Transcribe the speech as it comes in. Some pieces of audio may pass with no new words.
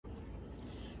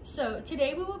So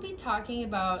today we will be talking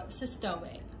about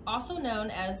Schistosome, also known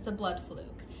as the blood fluke.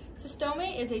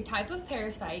 Schistosome is a type of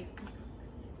parasite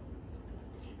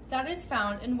that is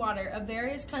found in water of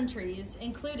various countries,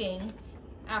 including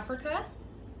Africa,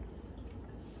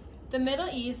 the Middle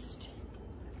East,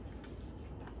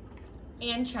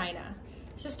 and China.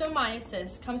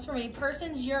 Schistosomiasis comes from a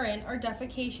person's urine or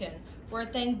defecation, where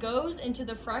it then goes into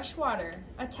the fresh water,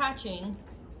 attaching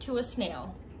to a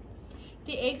snail.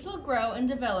 The eggs will grow and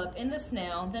develop in the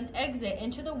snail, then exit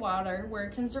into the water where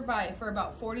it can survive for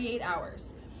about 48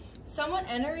 hours. Someone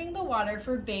entering the water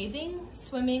for bathing,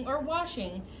 swimming, or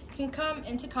washing can come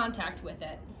into contact with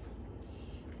it.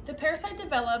 The parasite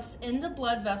develops in the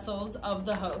blood vessels of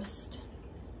the host.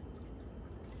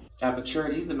 At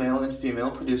maturity, the male and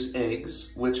female produce eggs,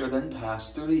 which are then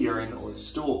passed through the urine or the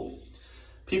stool.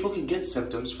 People can get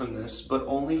symptoms from this, but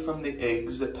only from the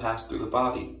eggs that pass through the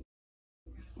body,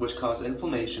 which cause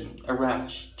inflammation, a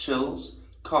rash, chills,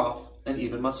 cough, and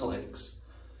even muscle aches.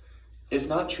 If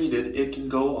not treated, it can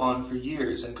go on for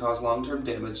years and cause long-term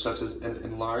damage such as an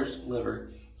enlarged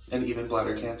liver and even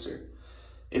bladder cancer.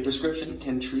 A prescription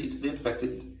can treat the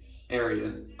infected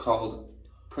area called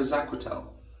Prazaquatel.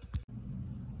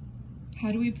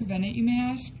 How do we prevent it, you may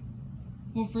ask?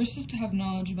 Well, first is to have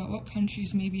knowledge about what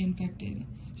countries may be infected,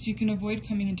 so you can avoid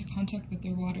coming into contact with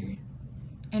their water.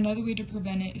 Another way to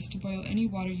prevent it is to boil any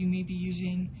water you may be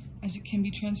using, as it can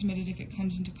be transmitted if it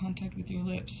comes into contact with your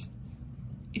lips.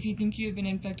 If you think you have been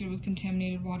infected with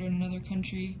contaminated water in another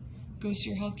country, go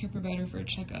see your healthcare provider for a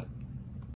checkup.